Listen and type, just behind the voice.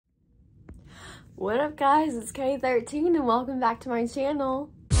What up guys, it's K13 and welcome back to my channel.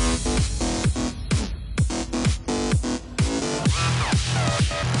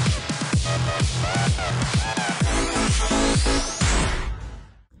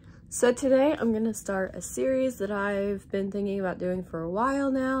 So today I'm gonna start a series that I've been thinking about doing for a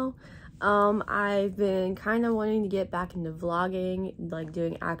while now. I've been kind of wanting to get back into vlogging, like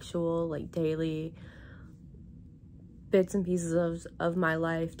doing actual like daily bits and pieces of my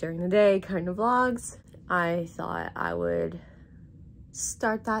life during the day kind of vlogs. I thought I would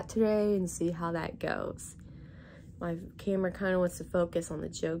start that today and see how that goes. My camera kind of wants to focus on the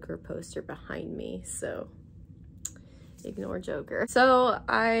Joker poster behind me, so ignore Joker. So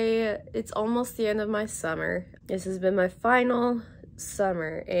it's almost the end of my summer. This has been my final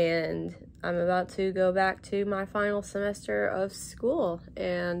summer and I'm about to go back to my final semester of school,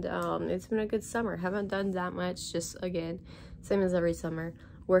 and it's been a good summer. Haven't done that much, just again, same as every summer,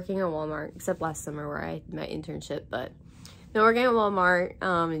 working at Walmart, except last summer where I had my internship, but no, working at Walmart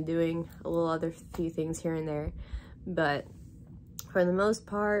and doing a little other few things here and there. But for the most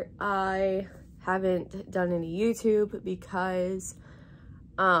part, I haven't done any YouTube because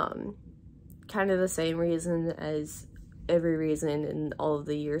kind of the same reason as every reason in all of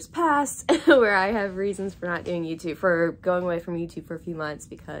the years past where I have reasons for not doing YouTube, for going away from YouTube for a few months,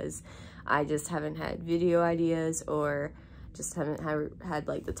 because I just haven't had video ideas or just haven't had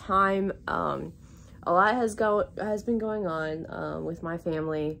like the time. A lot has been going on with my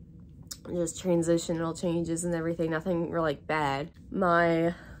family, just transitional changes and everything, nothing really bad.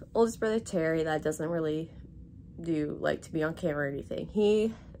 My oldest brother Terry, that doesn't really like to be on camera or anything,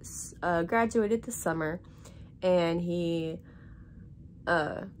 he graduated this summer, and he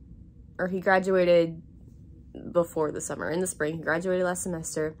graduated before the summer, in the spring. He graduated last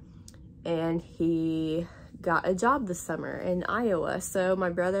semester and he got a job this summer in Iowa. So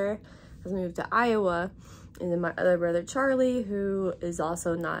my brother has moved to Iowa, and then my other brother Charlie, who is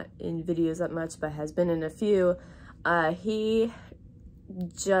also not in videos that much but has been in a few, he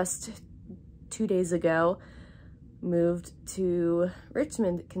just 2 days ago moved to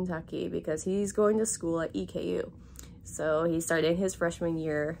Richmond, Kentucky, because he's going to school at EKU. So he's starting his freshman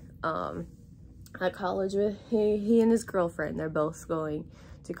year at college with he and his girlfriend. They're both going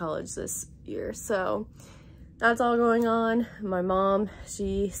to college this year. So that's all going on. My mom,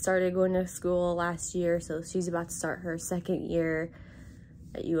 she started going to school last year, so she's about to start her second year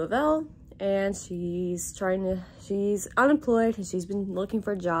at U of L, and she's unemployed and she's been looking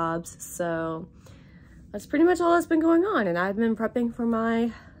for jobs. So that's pretty much all that's been going on, and I've been prepping for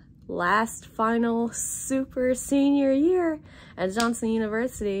my last final super senior year at Johnson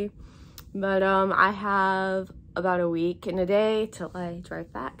University. But I have about a week and a day till I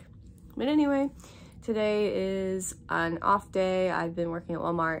drive back. But anyway, today is an off day. I've been working at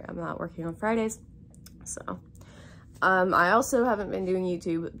Walmart. I'm not working on Fridays. So I also haven't been doing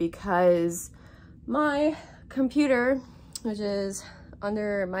YouTube because my computer, which is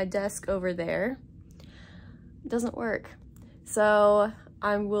under my desk over there, doesn't work. So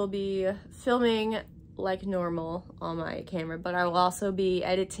I will be filming like normal on my camera, but I will also be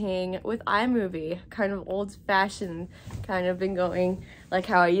editing with iMovie, kind of old-fashioned, kind of been going like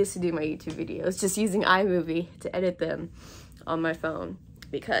how I used to do my YouTube videos, just using iMovie to edit them on my phone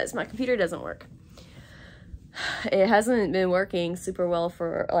because my computer doesn't work. It hasn't been working super well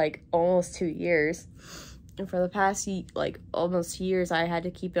for like almost 2 years. And for the past like almost years, I had to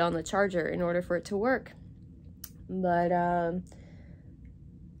keep it on the charger in order for it to work. But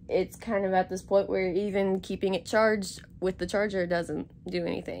it's kind of at this point where even keeping it charged with the charger doesn't do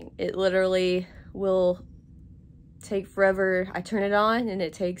anything. It literally will take forever. I turn it on and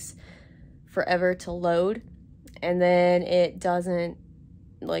it takes forever to load, and then it doesn't,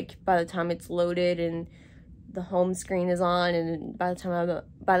 like, by the time it's loaded and the home screen is on, and by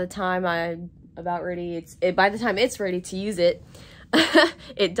the time it's ready to use it,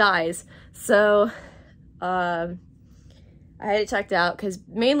 it dies. So I had it checked out because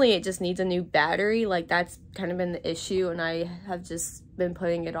mainly it just needs a new battery. Like, that's kind of been the issue, and I have just been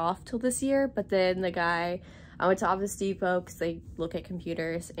putting it off till this year. But then I went to Office Depot because they look at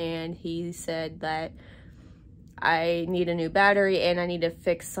computers, and he said that I need a new battery and I need to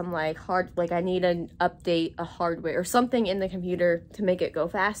fix some I need to update a hardware or something in the computer to make it go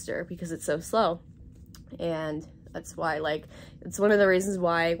faster because it's so slow. And that's why, like, it's one of the reasons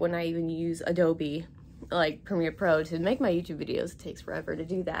why when I even use Adobe like Premiere Pro to make my YouTube videos, it takes forever to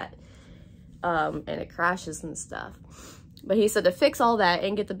do that, and it crashes and stuff. But he said to fix all that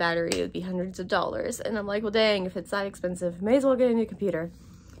and get the battery, it would be hundreds of dollars, and I'm like, well dang, if it's that expensive, may as well get a new computer.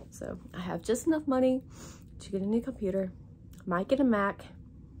 So I have just enough money to get a new computer. Might get a Mac,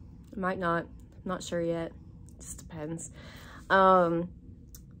 might not, Not sure yet. Just depends.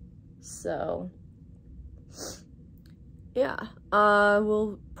 So yeah,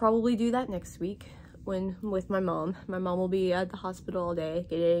 we'll probably do that next week with my mom. My mom will be at the hospital all day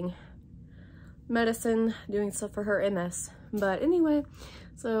getting medicine, doing stuff for her MS. But anyway,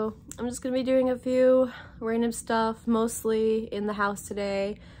 so I'm just gonna be doing a few random stuff, mostly in the house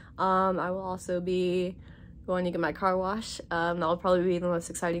today. I will also be going to get my car washed. That will probably be the most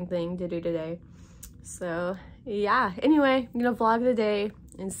exciting thing to do today. So yeah, anyway, I'm gonna vlog the day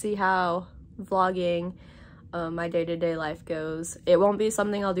and see how vlogging my day-to-day life goes. It won't be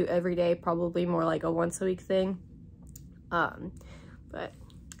something I'll do every day, probably more like a once a week thing. But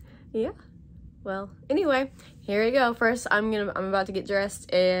yeah, well, anyway, here we go. First, I'm about to get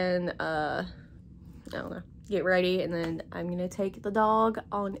dressed and I don't know, get ready, and then I'm gonna take the dog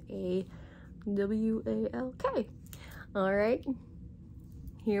on a WALK. All right,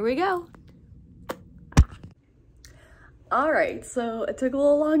 here we go. All right, so it took a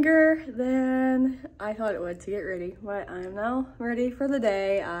little longer than I thought it would to get ready, but I am now ready for the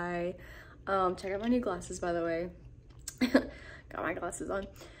day. I check out my new glasses, by the way. Got my glasses on.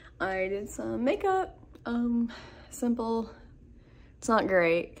 I did some makeup, simple. It's not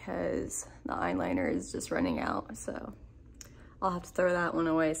great because the eyeliner is just running out, so I'll have to throw that one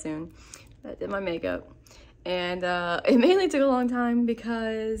away soon. I did my makeup, and it mainly took a long time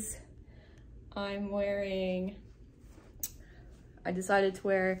because I decided to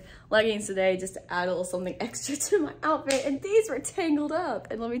wear leggings today just to add a little something extra to my outfit, and these were tangled up.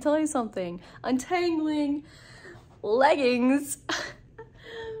 And let me tell you something, untangling leggings,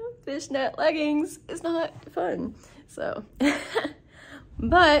 fishnet leggings, is not fun. So,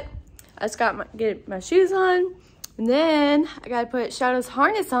 but I just get my shoes on, and then I gotta put Shadow's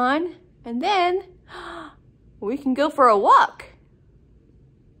harness on, and then we can go for a walk.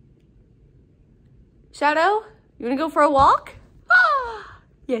 Shadow, you wanna go for a walk?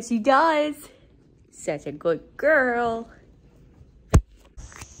 Yes, he does. Such a good girl.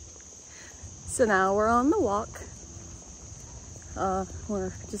 So now we're on the walk.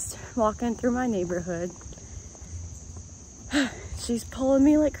 We're just walking through my neighborhood. She's pulling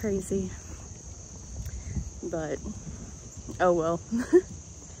me like crazy. But, oh well.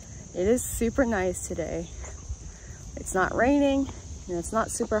 It is super nice today. It's not raining, and it's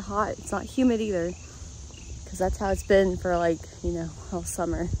not super hot. It's not humid either. Because that's how it's been for, like, you know, all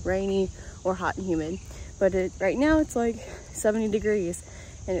summer, rainy or hot and humid. But right now it's like 70 degrees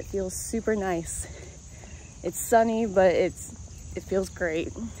and it feels super nice. It's sunny, but it feels great,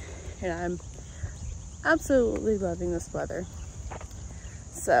 and I'm absolutely loving this weather.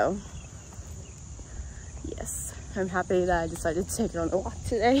 So yes, I'm happy that I decided to take her on a walk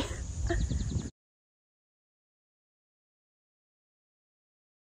today.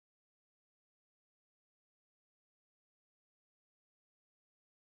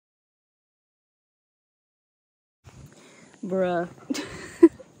 Bruh.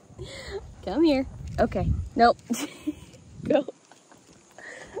 Come here. Okay. Nope. Go.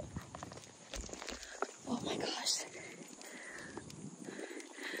 Oh my gosh.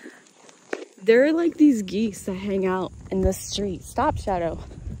 There are like these geese that hang out in the street. Stop, Shadow.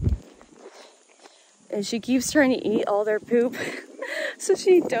 And she keeps trying to eat all their poop. So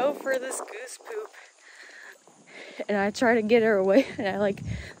she dove for this goose poop. And I try to get her away, and I like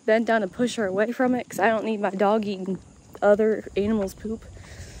bend down to push her away from it because I don't need my dog eating other animals' poop.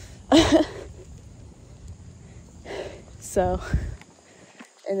 So,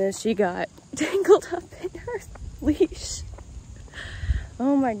 and then she got tangled up in her leash.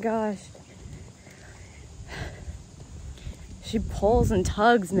 Oh my gosh. She pulls and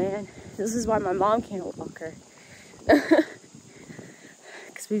tugs, man. This is why my mom can't walk her.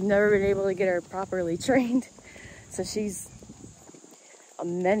 Because we've never been able to get her properly trained. So she's a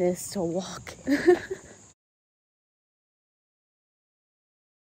menace to walk.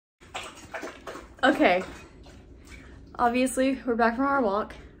 Okay, obviously we're back from our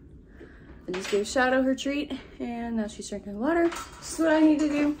walk. I just gave Shadow her treat, and now she's drinking water. This is what I need to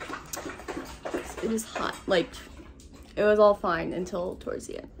do. It is hot. Like, it was all fine until towards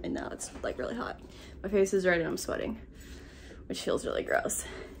the end, and now it's like really hot. My face is red and I'm sweating, which feels really gross.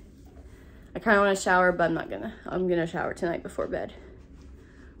 I kind of want to shower, but I'm gonna shower tonight before bed.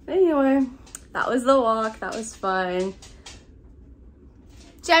 Anyway, that was the walk. That was fun.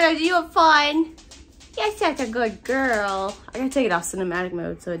 Shadow, do you have fun? You're such a good girl. I gotta take it off cinematic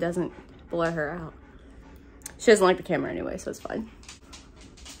mode so it doesn't blur her out. She doesn't like the camera anyway, so it's fine.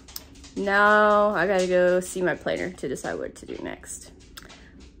 Now I gotta go see my planner to decide what to do next.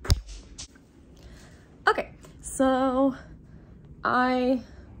 Okay, so I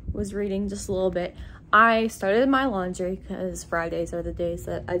was reading just a little bit. I started my laundry because Fridays are the days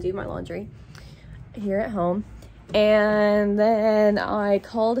that I do my laundry here at home. And then I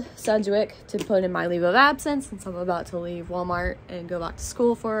called Sedgwick to put in my leave of absence since I'm about to leave Walmart and go back to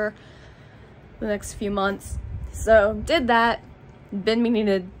school for the next few months. So did that. Been meaning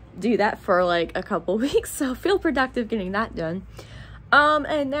to do that for like a couple weeks, so feel productive getting that done.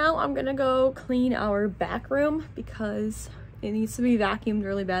 And now I'm gonna go clean our back room because it needs to be vacuumed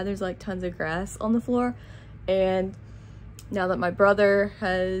really bad. There's like tons of grass on the floor, and now that my brother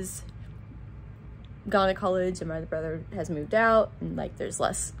has gone to college and my brother has moved out and like there's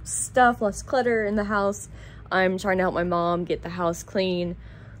less stuff, less clutter in the house, I'm trying to help my mom get the house clean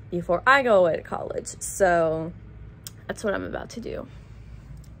before I go away to college. So that's what I'm about to do.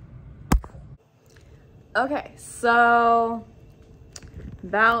 Okay, so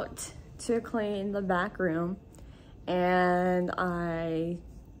about to clean the back room, and I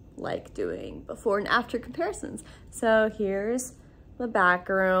like doing before and after comparisons. So here's the back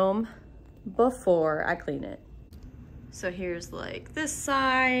room before I clean it. So here's like this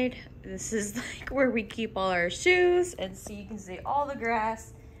side. This is like where we keep all our shoes, and so you can see all the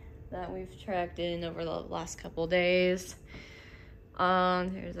grass that we've tracked in over the last couple days.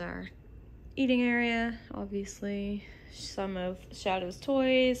 Here's our eating area, obviously. Some of Shadow's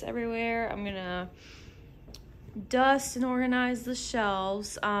toys everywhere. I'm gonna dust and organize the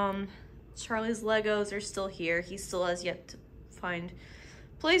shelves. Charlie's Legos are still here. He still has yet to find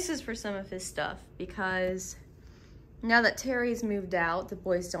places for some of his stuff because now that Terry's moved out, the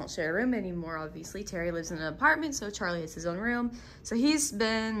boys don't share a room anymore, obviously. Terry lives in an apartment, so Charlie has his own room. So he's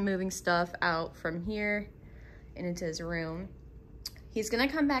been moving stuff out from here and into his room. He's gonna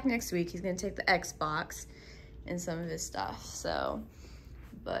come back next week. He's gonna take the Xbox and some of his stuff, so,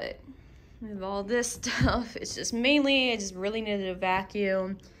 but with all this stuff, it's just mainly, I just really needed a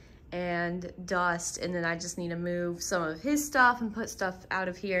vacuum and dust, and then I just need to move some of his stuff and put stuff out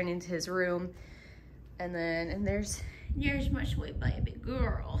of here and into his room. And then, and there's my sweet baby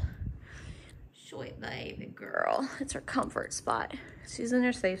girl. Sweet baby girl. It's her comfort spot. She's in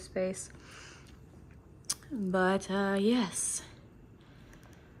her safe space. But, yes.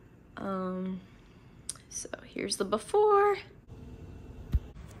 So here's the before.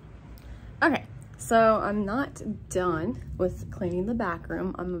 Okay, so I'm not done with cleaning the back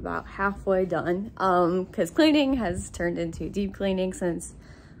room. I'm about halfway done, because cleaning has turned into deep cleaning since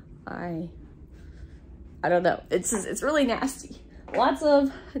I don't know, it's really nasty. Lots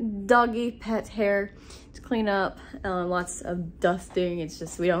of doggy pet hair to clean up, lots of dusting. It's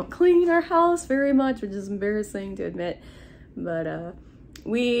just, we don't clean our house very much, which is embarrassing to admit, but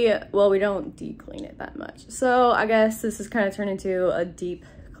we don't deep clean it that much. So I guess this has kind of turned into a deep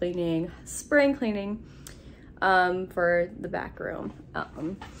cleaning, spring cleaning for the back room.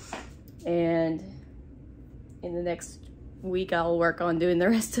 And in the next week I'll work on doing the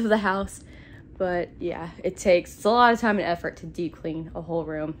rest of the house. But yeah, it's a lot of time and effort to deep clean a whole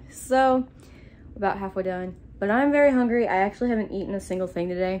room. So about halfway done, but I'm very hungry. I actually haven't eaten a single thing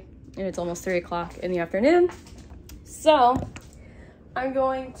today, and it's almost 3 o'clock in the afternoon. So I'm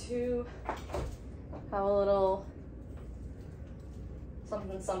going to have a little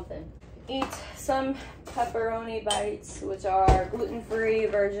something. Eat some pepperoni bites, which are gluten-free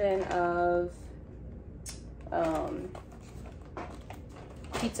version of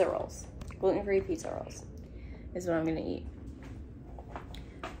pizza rolls. Gluten-free pizza rolls is what I'm gonna eat.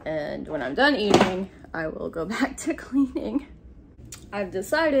 And when I'm done eating, I will go back to cleaning. I've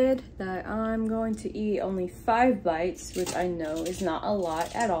decided that I'm going to eat only 5 bites, which I know is not a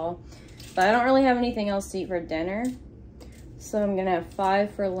lot at all, but I don't really have anything else to eat for dinner. So I'm gonna have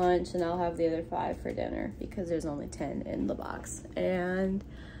 5 for lunch, and I'll have the other 5 for dinner because there's only 10 in the box. And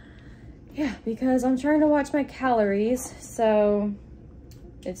yeah, because I'm trying to watch my calories, so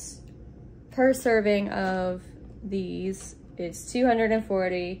it's per serving of these, it's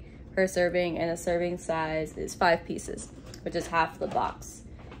 240 per serving, and a serving size is 5 pieces, which is half the box.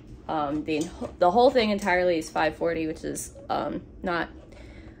 The whole thing entirely is 540, which is not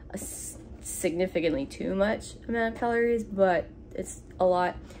a significantly too much amount of calories, but it's a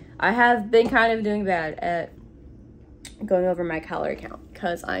lot. I have been kind of doing bad at going over my calorie count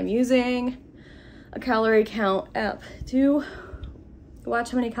because I'm using a calorie count app to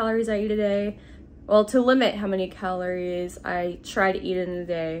watch how many calories I eat a day. Well, to limit how many calories I try to eat in a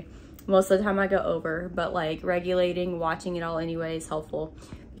day. Most of the time I go over, but like regulating, watching it all anyway is helpful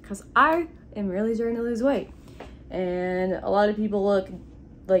because I am really trying to lose weight. And a lot of people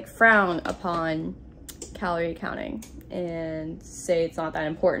frown upon calorie counting and say it's not that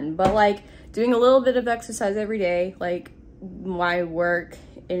important, but like doing a little bit of exercise every day, like my work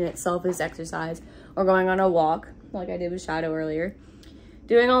in itself is exercise, or going on a walk like I did with Shadow earlier.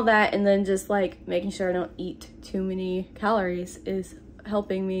 Doing all that and then just like making sure I don't eat too many calories is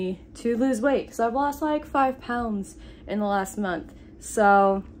helping me to lose weight, because I've lost like 5 pounds in the last month.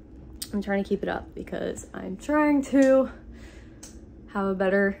 So I'm trying to keep it up because I'm trying to have a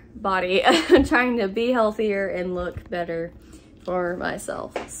better body. I'm trying to be healthier and look better for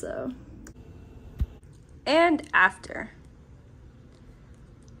myself. So, and after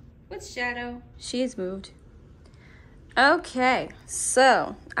with Shadow, she's moved. Okay,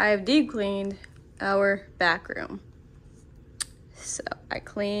 so I've deep cleaned our back room. So I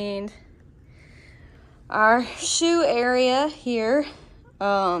cleaned our shoe area here.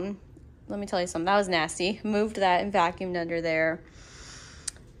 Let me tell you something, that was nasty. Moved that and vacuumed under there.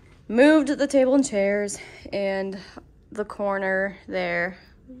 Moved the table and chairs and the corner there.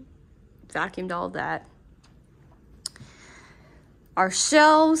 Vacuumed all of that. Our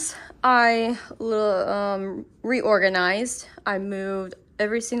shelves, I reorganized. I moved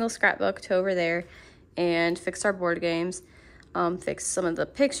every single scrapbook to over there and fixed our board games. Fixed some of the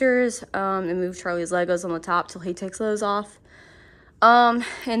pictures, and moved Charlie's Legos on the top till he takes those off. And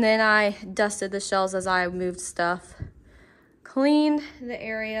then I dusted the shelves as I moved stuff. Cleaned the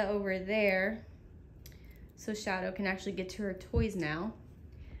area over there so Shadow can actually get to her toys now.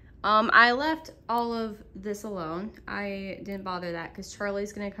 I left all of this alone. I didn't bother that because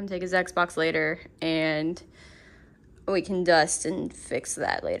Charlie's gonna come take his Xbox later, and we can dust and fix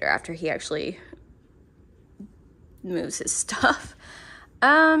that later after he actually moves his stuff.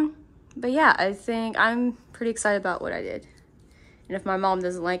 But yeah, I think I'm pretty excited about what I did. And if my mom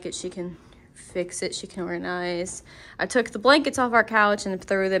doesn't like it, she can fix it, she can organize. I took the blankets off our couch and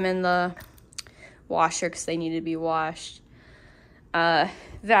threw them in the washer because they needed to be washed.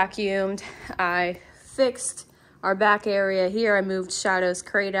 Vacuumed. I fixed our back area here. I moved Shadow's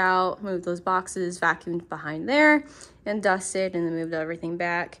crate out, moved those boxes, vacuumed behind there, and dusted, and then moved everything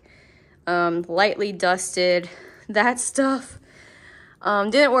back. Lightly dusted that stuff.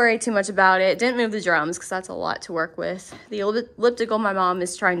 Didn't worry too much about it. Didn't move the drums because that's a lot to work with. The elliptical my mom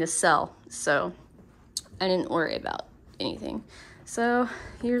is trying to sell, so I didn't worry about anything. So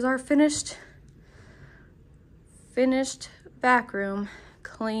here's our finished back room.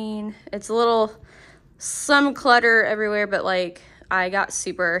 Clean. It's a little, some clutter everywhere, but like I got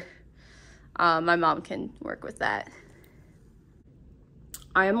super, my mom can work with that.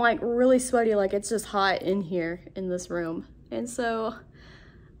 I am like really sweaty, like it's just hot in here in this room. And so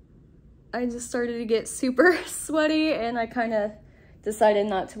I just started to get super sweaty, and I kind of decided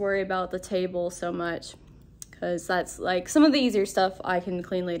not to worry about the table so much because that's like some of the easier stuff I can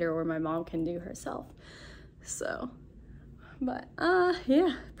clean later or my mom can do herself. So, but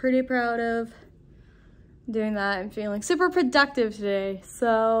yeah, pretty proud of doing that and feeling super productive today.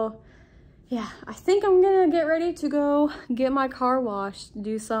 So yeah, I think I'm gonna get ready to go get my car washed,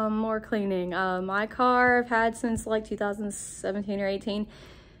 do some more cleaning. My car I've had since like 2017 or 18,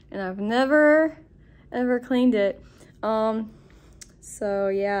 and I've never ever cleaned it. So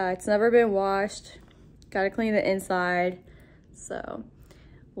yeah, it's never been washed. Gotta clean the inside. So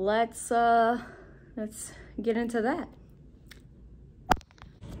let's get into that.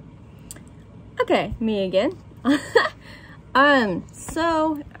 Okay, me again.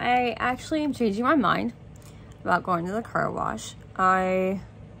 So I actually am changing my mind about going to the car wash. I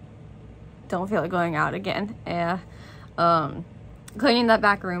don't feel like going out again. Cleaning that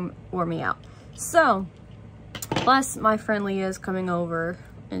back room wore me out. So, plus my friend Leah is coming over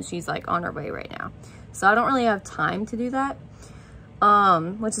and she's like on her way right now. So I don't really have time to do that,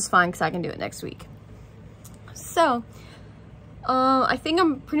 which is fine because I can do it next week. So, I think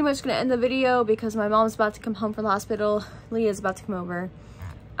I'm pretty much gonna end the video because my mom's about to come home from the hospital. Leah's about to come over.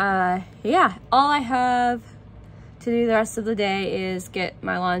 Yeah, all I have to do the rest of the day is get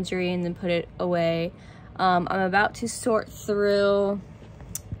my laundry and then put it away. I'm about to sort through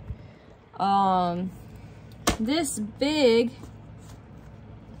this big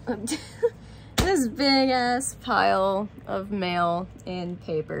this big ass pile of mail and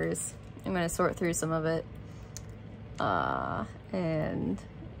papers. I'm gonna sort through some of it and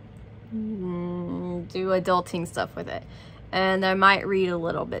do adulting stuff with it, and I might read a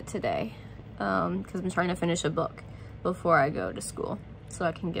little bit today because I'm trying to finish a book before I go to school so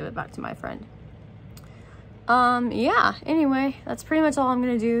I can give it back to my friend. Yeah, anyway, that's pretty much all I'm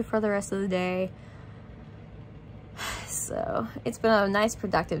gonna do for the rest of the day. So it's been a nice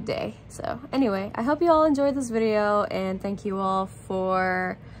productive day. So anyway, I hope you all enjoyed this video, and thank you all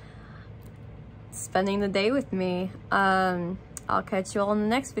for spending the day with me. I'll catch you all in the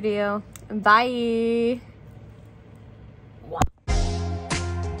next video. Bye.